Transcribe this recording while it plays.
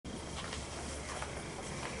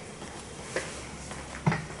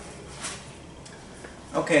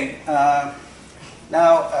Okay.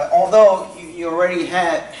 Now, although you already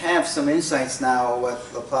have some insights now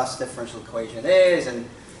what Laplace differential equation is, and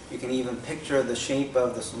you can even picture the shape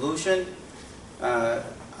of the solution,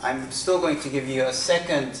 I'm still going to give you a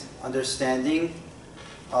second understanding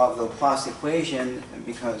of the Laplace equation,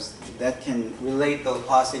 because that can relate the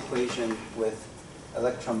Laplace equation with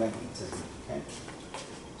electromagnetism. Okay?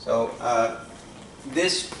 So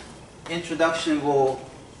this introduction will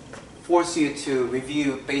force you to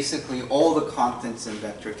review basically all the contents in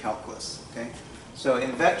vector calculus. Okay? So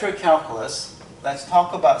in vector calculus, let's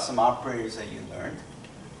talk about some operators that you learned.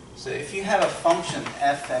 So if you have a function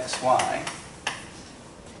fxy,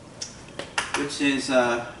 which is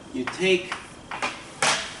you take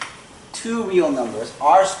two real numbers.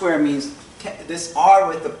 R squared means this R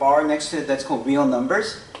with the bar next to it, that's called real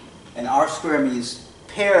numbers. And R squared means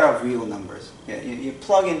pair of real numbers. Okay? You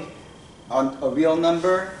plug in on a real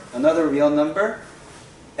number, another real number,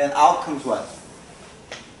 and out comes what?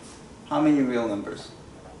 How many real numbers?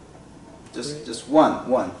 Just one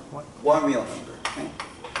real number. Okay?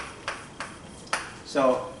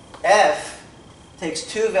 So f takes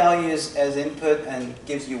two values as input and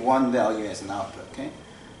gives you one value as an output. Okay?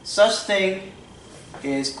 Such thing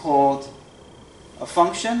is called a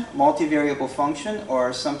function, multivariable function,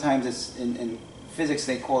 or sometimes it's in physics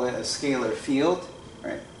they call it a scalar field,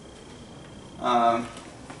 right?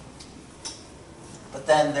 But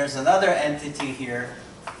then there's another entity here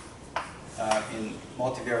in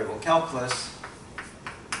multivariable calculus.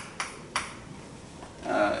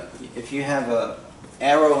 If you have an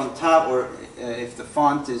arrow on top, or if the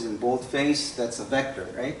font is in boldface, that's a vector,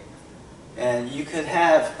 right? And you could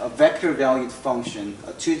have a vector-valued function,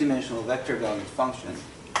 a two-dimensional vector-valued function,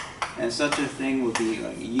 and such a thing would be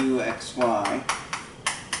like uxy,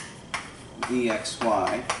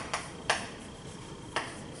 vxy,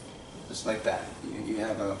 just like that. You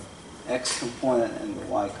have a x component and the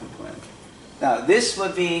y component. Now this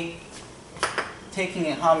would be taking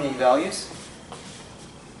in how many values?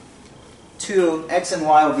 Two, x and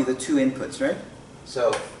y will be the two inputs, right?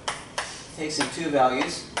 So it takes in two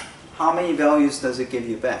values. How many values does it give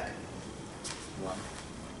you back? One.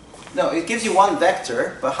 No, it gives you one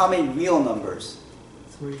vector, but how many real numbers?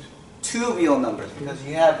 Three. Two real numbers, because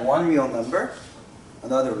you have one real number,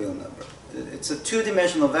 another real number. It's a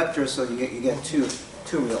two-dimensional vector, so you get two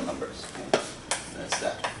real numbers. Okay? That's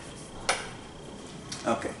that.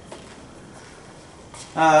 Okay.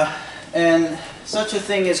 And such a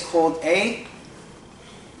thing is called a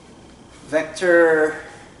vector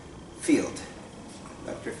field.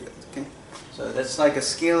 Vector field. Okay. So that's like a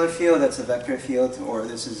scalar field. That's a vector field, or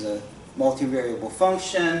this is a multivariable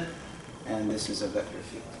function, and this is a vector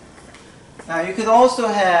field. Now you could also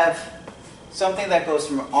have something that goes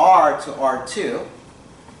from R to R2.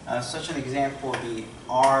 Such an example would be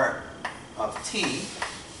R of t,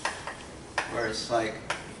 where it's like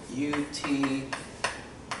ut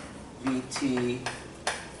vt,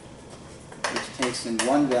 which takes in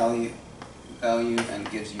one value and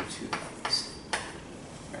gives you two values.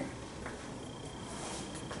 Right?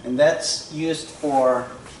 And that's used for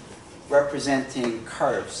representing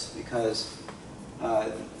curves, because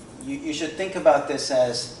you should think about this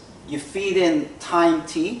as you feed in time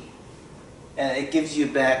t, and it gives you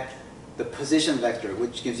back the position vector,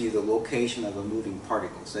 which gives you the location of a moving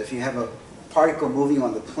particle. So if you have a particle moving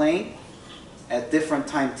on the plane at different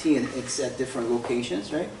time t, and it's at different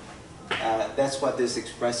locations, right? That's what this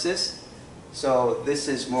expresses. So this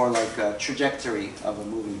is more like a trajectory of a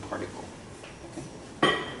moving particle.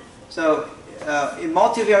 Okay? So in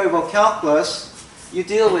multivariable calculus, you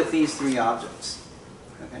deal with these three objects.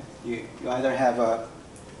 Okay? You either have a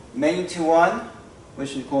many-to-one,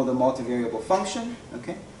 which is called a multivariable function,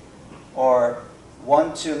 okay? Or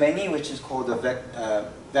one-to-many, which is called a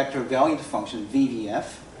vector-valued function,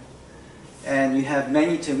 VVF. And you have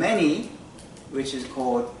many-to-many, which is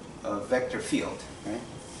called a vector field, right?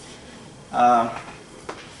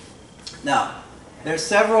 Now, there are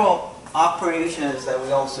several operations that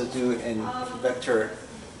we also do in vector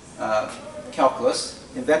calculus.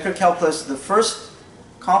 In vector calculus, the first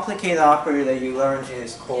complicated operator that you learned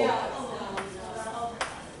is called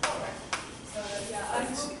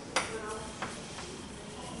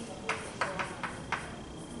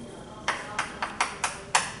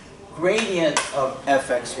gradient of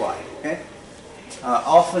fxy. Okay,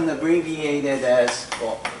 often abbreviated as,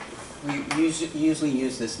 well, we usually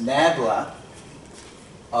use this nabla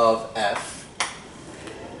of f,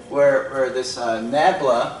 where this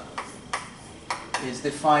nabla is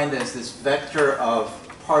defined as this vector of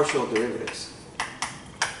partial derivatives.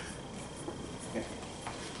 Okay.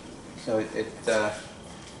 So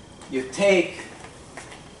you take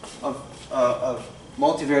a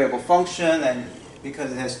multivariable function, and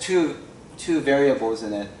because it has two variables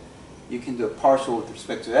in it, you can do a partial with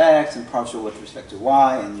respect to x and partial with respect to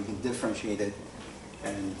y, and you can differentiate it,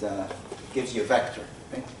 and it gives you a vector.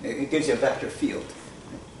 Right? It gives you a vector field.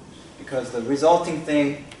 Right? Because the resulting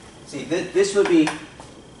thing, see, this would be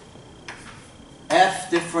f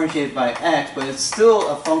differentiated by x, but it's still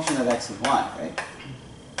a function of x and y, right?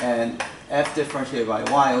 And f differentiated by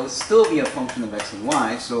y will still be a function of x and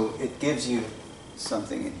y, so it gives you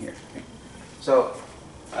something in here. Okay? So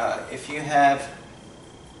if you have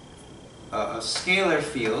a scalar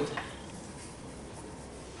field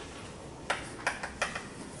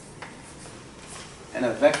and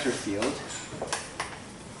a vector field,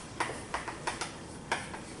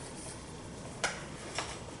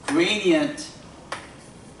 gradient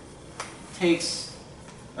takes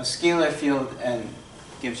a scalar field and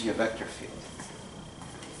gives you a vector field.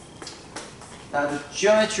 Now the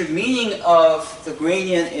geometric meaning of the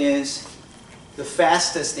gradient is the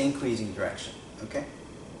fastest increasing direction. Okay?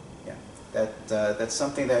 Yeah. That's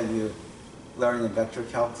something that you learn in vector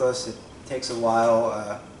calculus. It takes a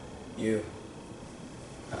while. You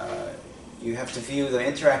have to view the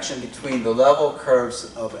interaction between the level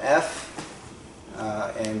curves of f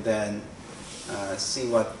and then see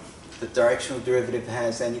what the directional derivative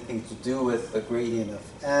has anything to do with the gradient of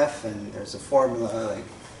f, and there's a formula like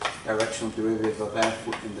directional derivative of f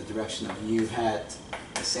in the direction of u hat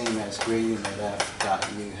the same as gradient of f dot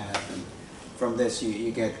u hat, and from this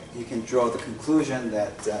you can draw the conclusion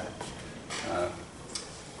that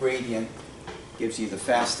gradient gives you the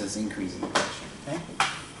fastest increasing direction. Okay?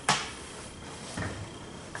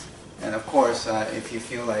 And of course, if you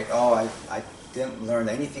feel like, oh, I didn't learn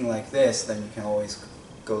anything like this, then you can always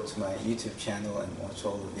go to my YouTube channel and watch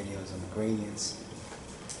all the videos on the gradients.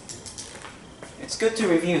 It's good to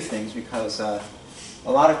review things because a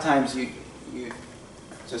lot of times you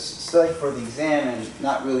just study for the exam and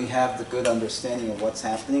not really have the good understanding of what's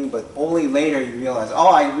happening, but only later you realize,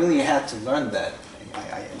 oh, I really had to learn that.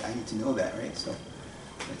 I need to know that, right? So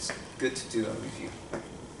it's good to do a review.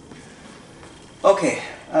 Okay,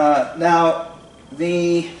 now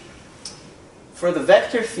for the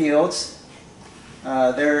vector fields,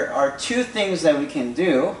 there are two things that we can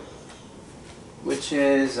do, which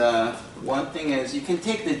is, one thing is you can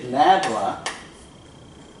take the nabla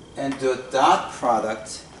and do a dot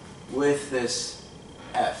product with this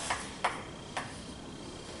f.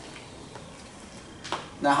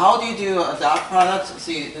 Now how do you do a dot product?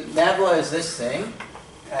 See, the nabla is this thing,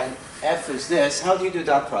 and f is this. How do you do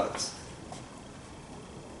dot products?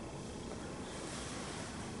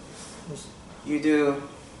 You do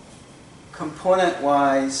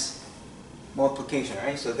component-wise multiplication,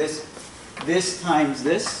 right? So this times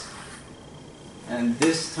this, and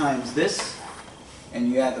this times this,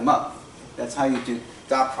 and you add them up. That's how you do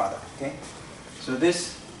dot product, okay? So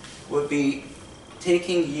this would be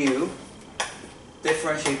taking u,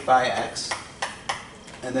 differentiate by x,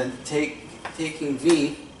 and then taking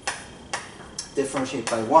v, differentiate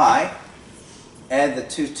by y, add the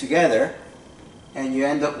two together, and you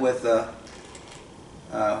end up with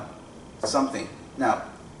something. Now,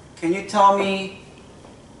 can you tell me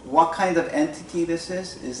what kind of entity this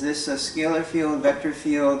is? Is this a scalar field, vector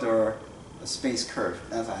field, or a space curve?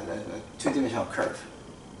 That's a two-dimensional curve.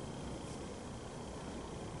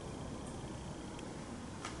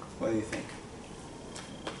 What do you think?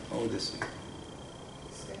 What would this be?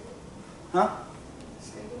 Huh?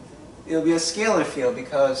 It'll be a scalar field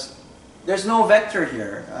because there's no vector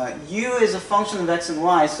here. U is a function of x and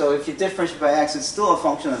y, so if you differentiate by x, it's still a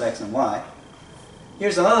function of x and y.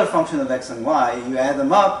 Here's another function of x and y. You add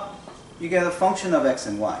them up, you get a function of x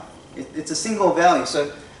and y. It's a single value.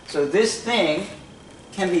 So this thing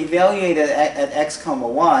can be evaluated at x comma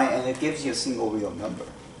y, and it gives you a single real number.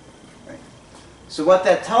 Right? So what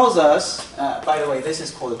that tells us, by the way, this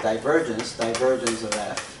is called a divergence of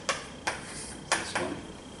f. This one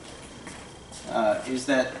is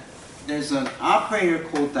that there's an operator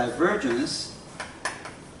called divergence,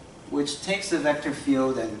 which takes the vector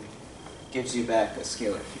field and gives you back a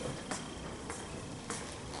scalar field.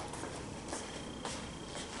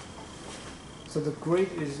 So the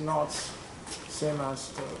grade is not same as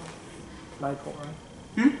the dipole,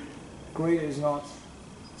 right? Grade is not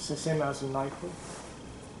the same as the dipole.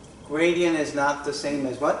 Gradient is not the same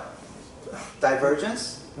as what?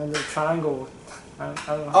 Divergence? And the triangle, I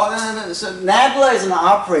don't know. Oh, no. So nabla is an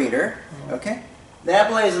operator, okay?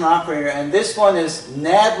 Nabla is an operator, and this one is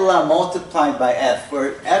nabla multiplied by f,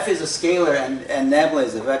 where f is a scalar and nabla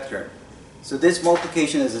is a vector. So this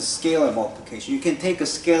multiplication is a scalar multiplication. You can take a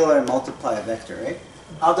scalar and multiply a vector, right?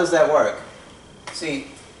 How does that work? See,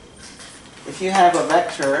 if you have a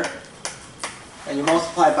vector and you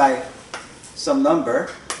multiply by some number,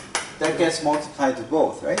 that gets multiplied to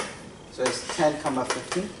both, right? So it's 10 comma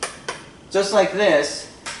 15. Just like this,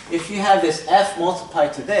 if you have this f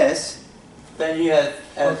multiplied to this, then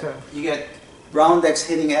you get round x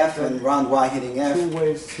hitting f and round y hitting f. Two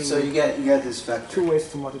ways to. So you get this vector. Two ways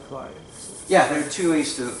to multiply. Yeah, there are two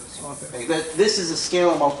ways to. Okay. This is a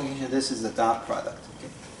scalar multiplication. This is the dot product. Okay.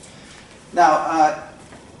 Now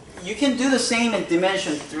you can do the same in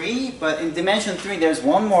dimension 3, but in dimension 3 there's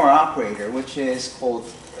one more operator which is called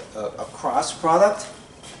a cross product,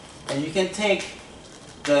 and you can take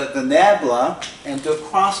the nabla and do a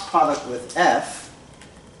cross product with f,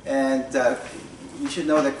 and you should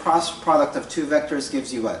know that cross product of two vectors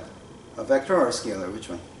gives you what? A vector or a scalar? Which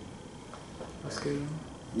one? A scalar.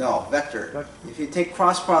 No, vector. If you take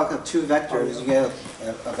cross product of two vectors, you get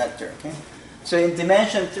a vector. Okay. So in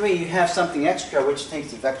dimension 3, you have something extra which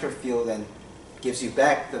takes the vector field and gives you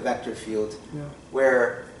back the vector field,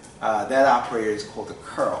 where that operator is called a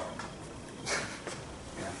curl.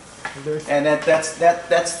 And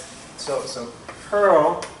that's so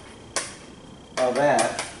curl of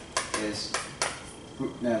f is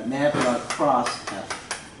nabla cross f.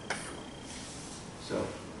 So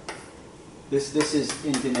this is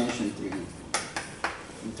in dimension 3D.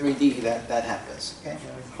 In 3D that happens. Okay.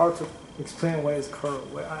 Yeah, it's hard to explain what is curl.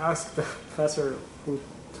 I asked the professor who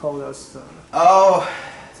told us the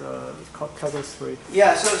calculus 3.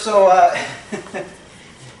 Yeah.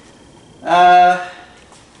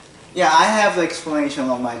 Yeah, I have the explanation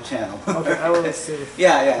on my channel. Okay, I will see.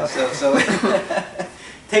 Yeah. So it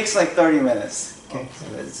takes like 30 minutes. Okay. So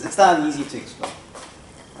it's not easy to explain.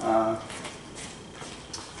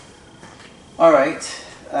 All right.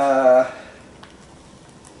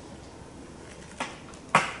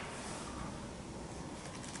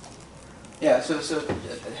 Yeah, so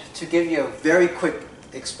to give you a very quick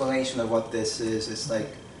explanation of what this is, it's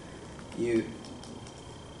like you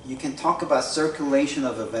can talk about circulation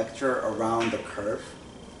of a vector around the curve,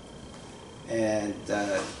 and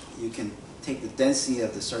you can take the density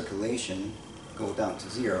of the circulation, go down to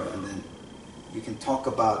 0, and then you can talk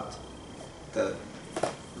about the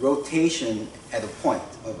rotation at a point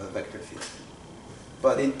of a vector field.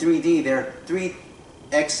 But in 3D, there are three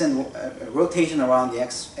x and rotation around the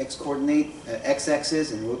x coordinate,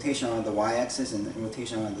 x-axis, and rotation around the y-axis, and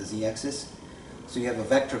rotation around the z-axis. So you have a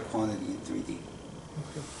vector quantity in 3D,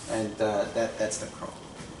 and that's the curl.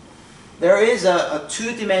 There is a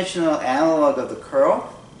two-dimensional analog of the curl,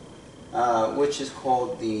 which is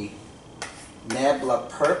called the nabla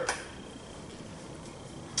perp.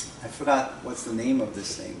 I forgot what's the name of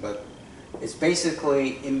this thing, but it's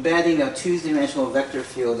basically embedding a two-dimensional vector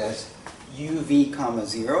field as uv comma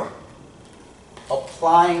 0,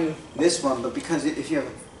 applying this one, but because if you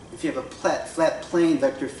have a flat plane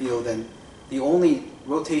vector field, then the only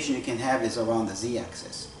rotation you can have is around the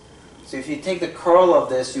z-axis. So if you take the curl of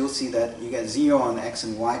this, you'll see that you get 0 on x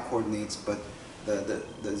and y coordinates, but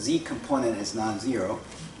the z component is non-zero,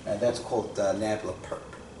 and that's called nabla perp.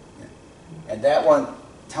 Yeah. And that one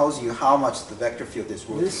tells you how much the vector field is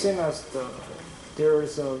rotating. This same as there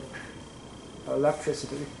is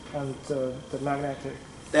electricity and the magnetic.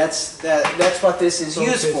 That's what this is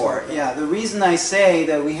used for. Yeah, the reason I say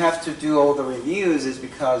that we have to do all the reviews is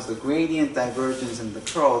because the gradient, divergence, and the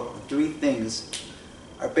curl, the three things,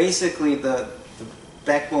 are basically the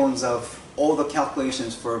backbones of all the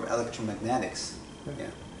calculations for electromagnetics.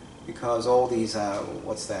 Yeah, because all these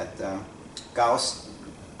what's that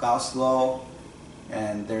Gauss law,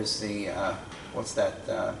 and there's the what's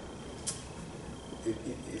that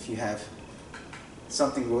if you have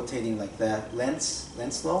something rotating like that,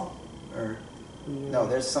 Lenz law, or no,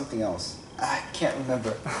 there's something else. I can't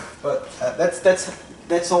remember, but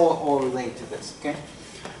that's all related to this. Okay,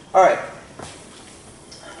 all right.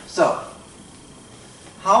 So,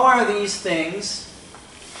 how are these things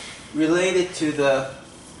related to the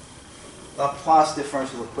Laplace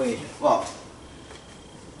differential equation? Well,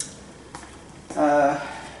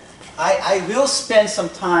 I will spend some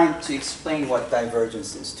time to explain what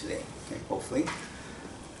divergence is today. Okay, hopefully.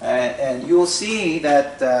 And you will see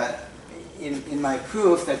that in my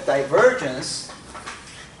proof that divergence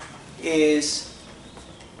is,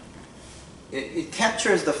 it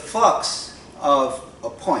captures the flux of a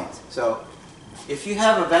point. So if you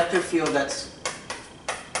have a vector field that's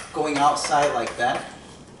going outside like that,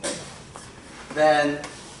 then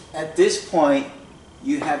at this point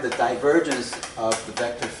you have the divergence of the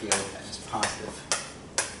vector field as positive.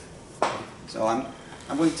 So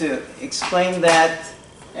I'm going to explain that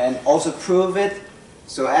and also prove it.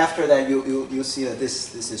 So after that, you'll see that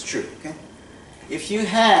this is true. Okay. If you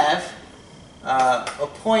have a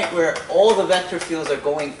point where all the vector fields are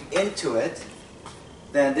going into it,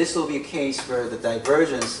 then this will be a case where the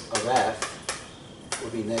divergence of F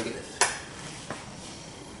will be negative.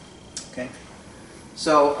 Okay?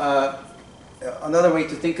 So another way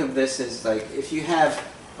to think of this is like if you have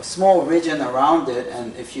a small region around it,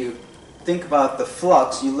 and if you think about the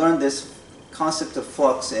flux, you learned this concept of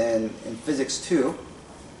flux in physics 2.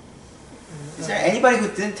 Is there anybody who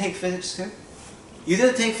didn't take physics 2? You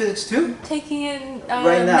didn't take physics 2? Taking it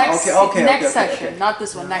right now. next section, not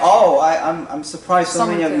this one. Next Oh, I'm surprised so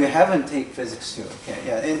Summer many of you 2. haven't taken physics 2. Okay,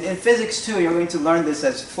 yeah. In physics 2, you're going to learn this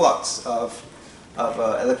as flux of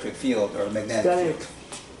electric field or magnetic Static. field.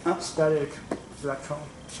 Huh? Static electron.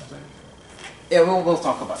 I think. Yeah, we'll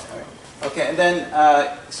talk about it. All right. Okay, and then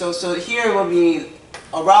so here will be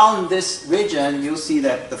around this region. You'll see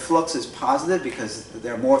that the flux is positive because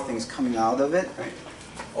there are more things coming out of it. Right.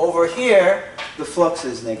 Over here, the flux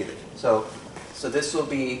is negative. So this will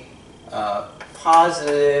be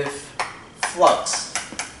positive flux,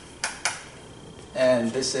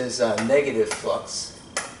 and this is negative flux.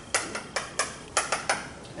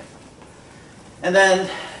 Okay. And then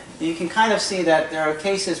you can kind of see that there are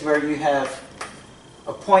cases where you have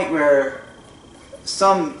a point where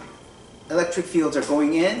some electric fields are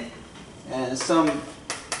going in, and some,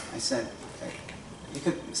 you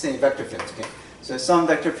could say vector fields, okay? So some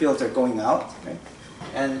vector fields are going out, okay?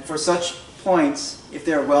 And for such points, if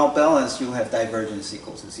they're well balanced, you'll have divergence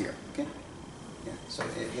equals to 0, okay? Yeah, so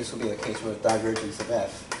this will be a case where divergence of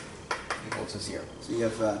F equals to 0. So you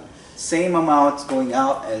have same amount going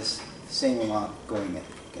out as same amount going in,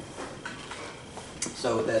 okay?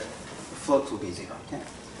 So that the flux will be 0, okay?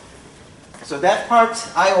 So that part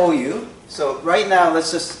I owe you. So right now,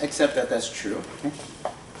 let's just accept that that's true. Okay?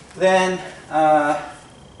 Then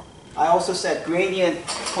I also said gradient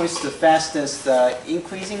points to the fastest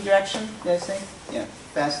increasing direction, did I say? Yeah,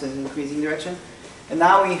 fastest increasing direction. And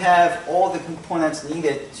now we have all the components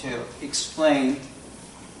needed to explain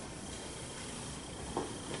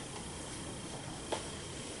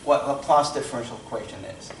what Laplace differential equation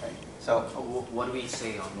is. Right? So what do we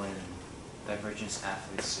say on when divergence F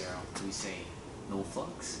is 0? Do we say no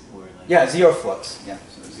flux or like? yeah, 0 flux. Yeah,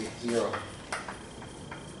 so 0.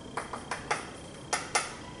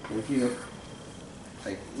 If you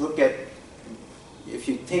look at, if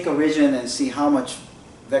you take a region and see how much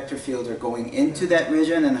vector fields are going into that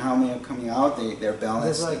region and how many are coming out, they're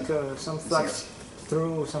balanced. There's like some flux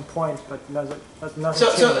through some point, but nothing.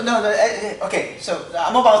 Okay. So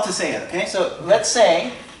I'm about to say it. Okay. So let's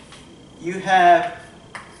say you have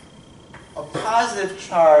a positive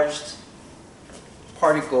charged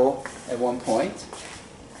particle at one point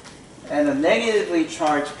and a negatively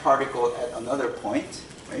charged particle at another point,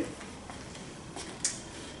 right?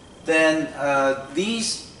 Then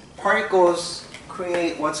these particles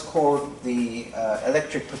create what's called the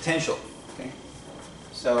electric potential. Okay?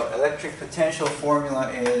 So electric potential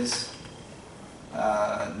formula is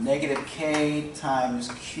negative K times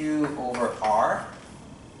Q over R,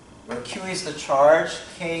 where Q is the charge,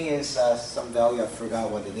 K is some value, I forgot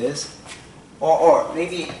what it is. Or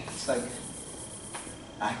maybe it's like,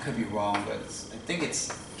 I could be wrong, but I think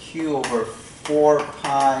it's Q over 4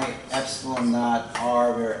 pi epsilon naught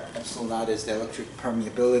R, where epsilon naught is the electric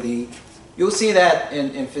permeability. You'll see that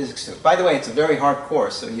in physics too. By the way, it's a very hard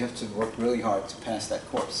course, so you have to work really hard to pass that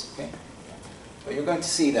course. Okay? But you're going to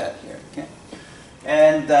see that here. Okay?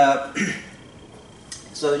 And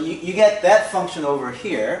so you get that function over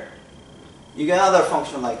here. You get another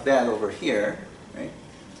function like that over here. Right?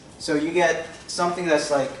 So you get something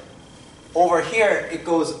that's like, over here it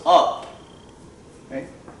goes up, right?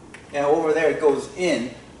 And over there it goes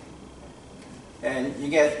in. And you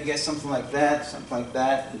get something like that,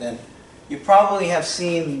 and then you probably have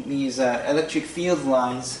seen these electric field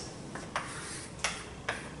lines.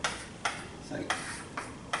 It's like,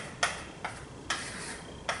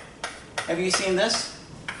 have you seen this?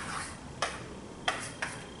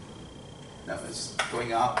 No, it's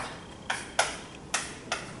going up.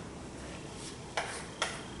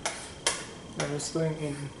 No, it's going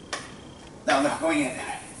in. No, going in.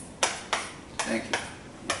 Thank you.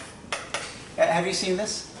 Have you seen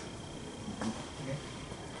this? Okay.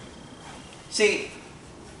 See,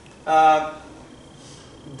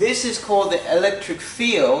 this is called the electric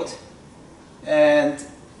field, and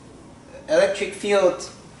electric field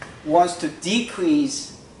wants to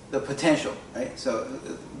decrease the potential, right? So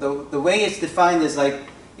the way it's defined is like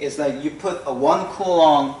you put a 1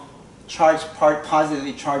 Coulomb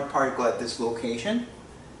positively charged particle at this location,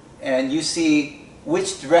 and you see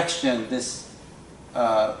which direction this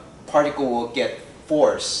particle will get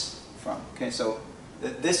force from. Okay, so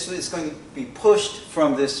this is going to be pushed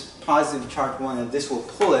from this positive charge 1, and this will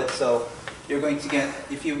pull it. So you're going to get,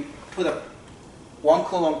 if you put a 1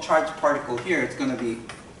 coulomb charged particle here, it's going to be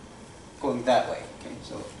going that way. Okay,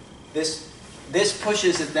 so this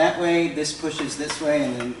pushes it that way, this pushes this way,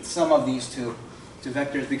 and then sum of these two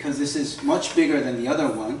vectors, because this is much bigger than the other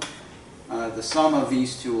one, the sum of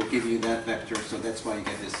these two will give you that vector, so that's why you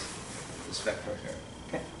get this vector here.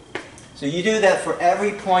 Okay? So you do that for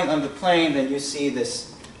every point on the plane, then you see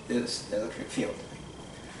this electric field.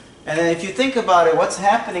 And then if you think about it, what's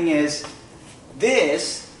happening is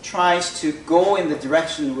this tries to go in the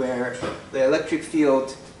direction where the electric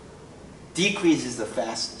field decreases the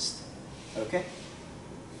fastest. Okay?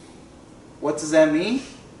 What does that mean?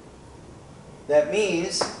 That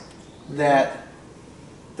means that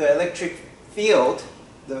the electric field,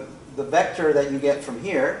 the vector that you get from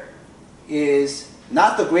here, is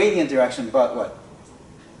not the gradient direction, but what?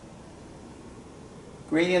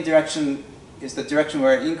 Gradient direction is the direction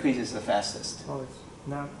where it increases the fastest. Oh, it's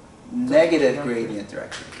Negative gradient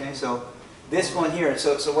direction. Okay, so this one here.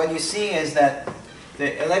 So what you see is that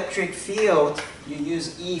the electric field, you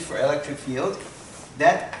use E for electric field.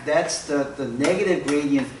 That's the negative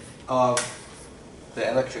gradient of the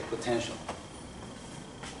electric potential.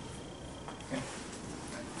 Okay,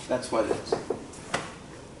 that's what it is.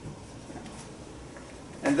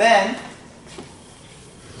 And then,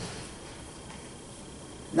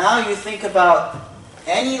 now you think about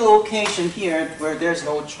any location here where there's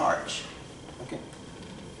no charge. Okay?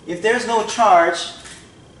 If there's no charge,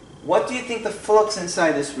 what do you think the flux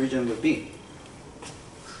inside this region would be?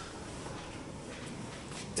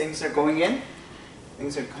 Things are going in,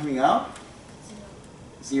 things are coming out.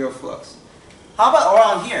 Zero flux. How about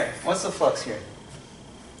around here? What's the flux here?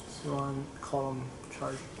 it's 1 column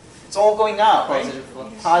charge. It's all going out, right? Positive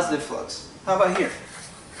flux. Positive flux. How about here?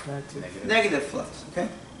 Negative. Negative flux, okay?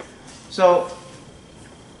 So,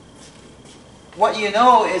 what you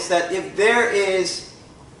know is that if there is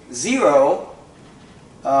zero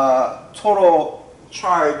total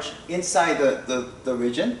charge inside the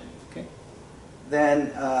region, okay,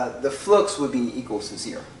 then the flux would be equal to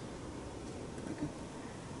 0. Okay?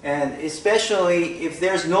 And especially if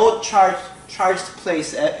there's no charged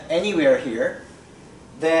place anywhere here,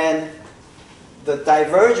 then the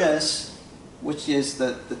divergence, which is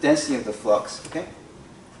the density of the flux, okay,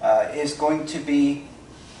 is going to be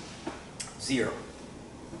 0.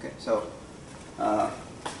 Okay, so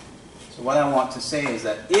what I want to say is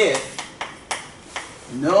that if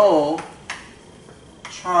no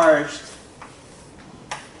charged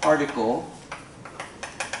particle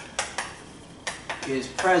is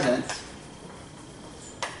present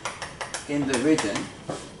in the region,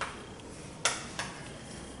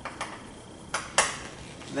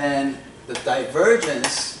 then the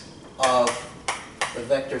divergence of the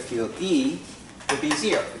vector field E would be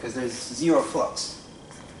 0, because there's 0 flux.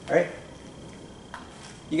 All right?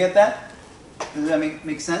 You get that? Does that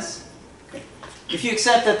make sense? Okay. If you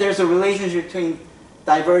accept that there's a relationship between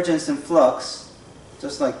divergence and flux,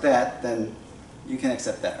 just like that, then you can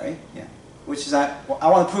accept that, right? Yeah. Which is, I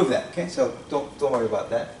want to prove that, okay? So don't worry about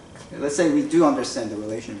that. Let's say we do understand the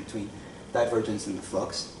relation between divergence and the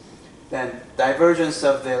flux. Then divergence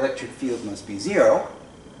of the electric field must be 0.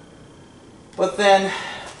 But then,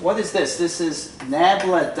 what is this? This is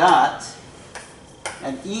nabla dot,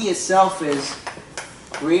 and E itself is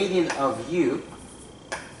gradient of U.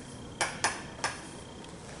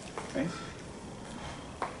 Okay.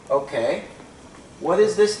 Okay. What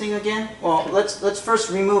is this thing again? Well, let's first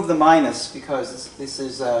remove the minus, because this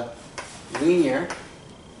is linear.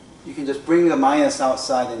 You can just bring the minus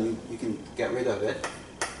outside and you can get rid of it.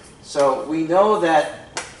 So we know that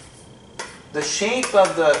the shape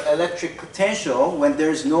of the electric potential when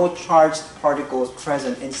there's no charged particles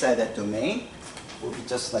present inside that domain will be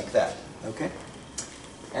just like that. Okay?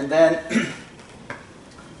 And then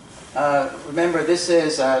remember, this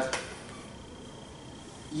is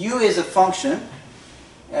U is a function,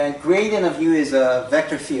 and gradient of U is a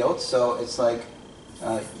vector field. So it's like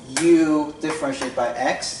U differentiate by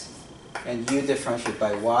X, and U differentiate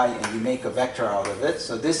by Y, and you make a vector out of it.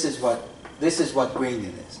 So this is what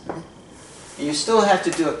gradient is. Right? And you still have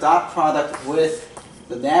to do a dot product with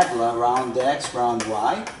the nabla round X, round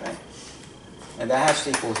Y, right? And that has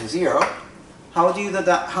to equal to 0. How do you do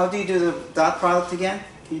the dot product again?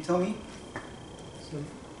 Can you tell me?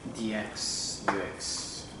 dx,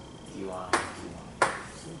 ux, dy, dy.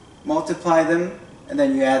 Multiply them, and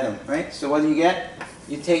then you add them, right? So what do you get?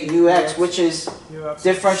 You take ux, which is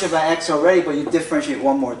differentiated by x already, but you differentiate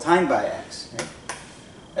one more time by x.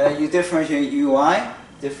 Right? You differentiate ui,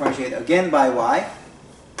 differentiate again by y.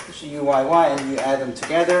 uyy, and you add them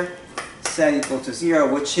together, set equal to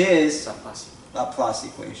 0, which is Laplace. Laplace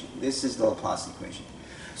equation. This is the Laplace equation.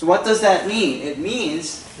 So what does that mean? It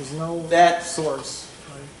means There's no that source,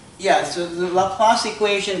 right? yeah, so the Laplace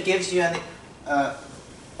equation gives you an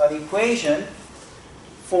equation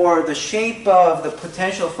for the shape of the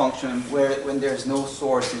potential function when there's no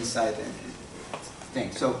source inside the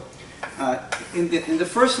thing. So in the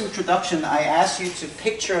first introduction, I asked you to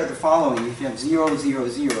picture the following. If you have 0, 0,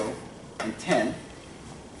 0, and 10,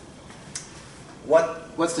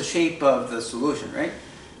 what's the shape of the solution, right?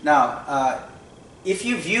 Now, if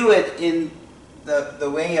you view it in the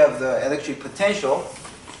way of the electric potentials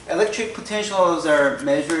are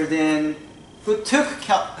measured in, who took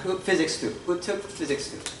physics 2? Who took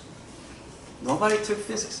physics 2? Nobody took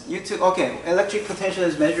physics. You took, okay, electric potential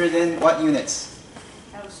is measured in what units?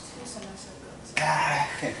 That was 2 semesters ago. Ah,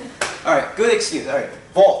 okay. All right, good excuse. All right,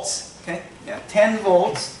 volts, okay? Yeah, 10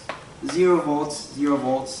 volts, 0 volts, 0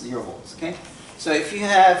 volts, 0 volts, okay? So if you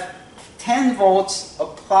have 10 volts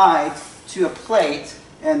applied to a plate,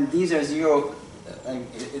 and these are 0,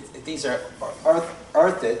 these are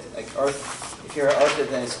earthed, like earth, if you're earthed,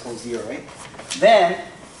 then it's called 0, right? Then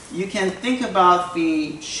you can think about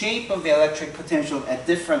the shape of the electric potential at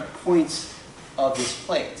different points of this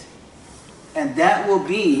plate. And that will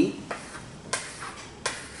be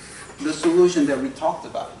the solution that we talked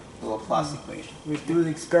about, the Laplace equation. We do the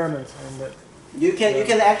experiment and that. You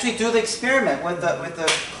can actually do the experiment with the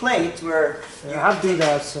plate where You have to do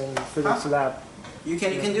that in physics lab. you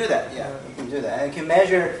can do that, yeah, you can do that. And you can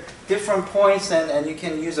measure different points and you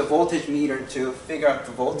can use a voltage meter to figure out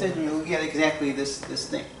the voltage and you'll get exactly this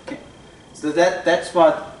thing. Okay. So that's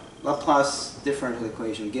what Laplace differential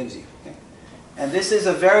equation gives you. Okay. And this is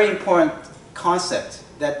a very important concept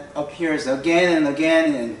that appears again and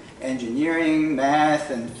again in engineering,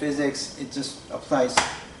 math, and physics. It just applies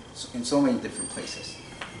in so many different places.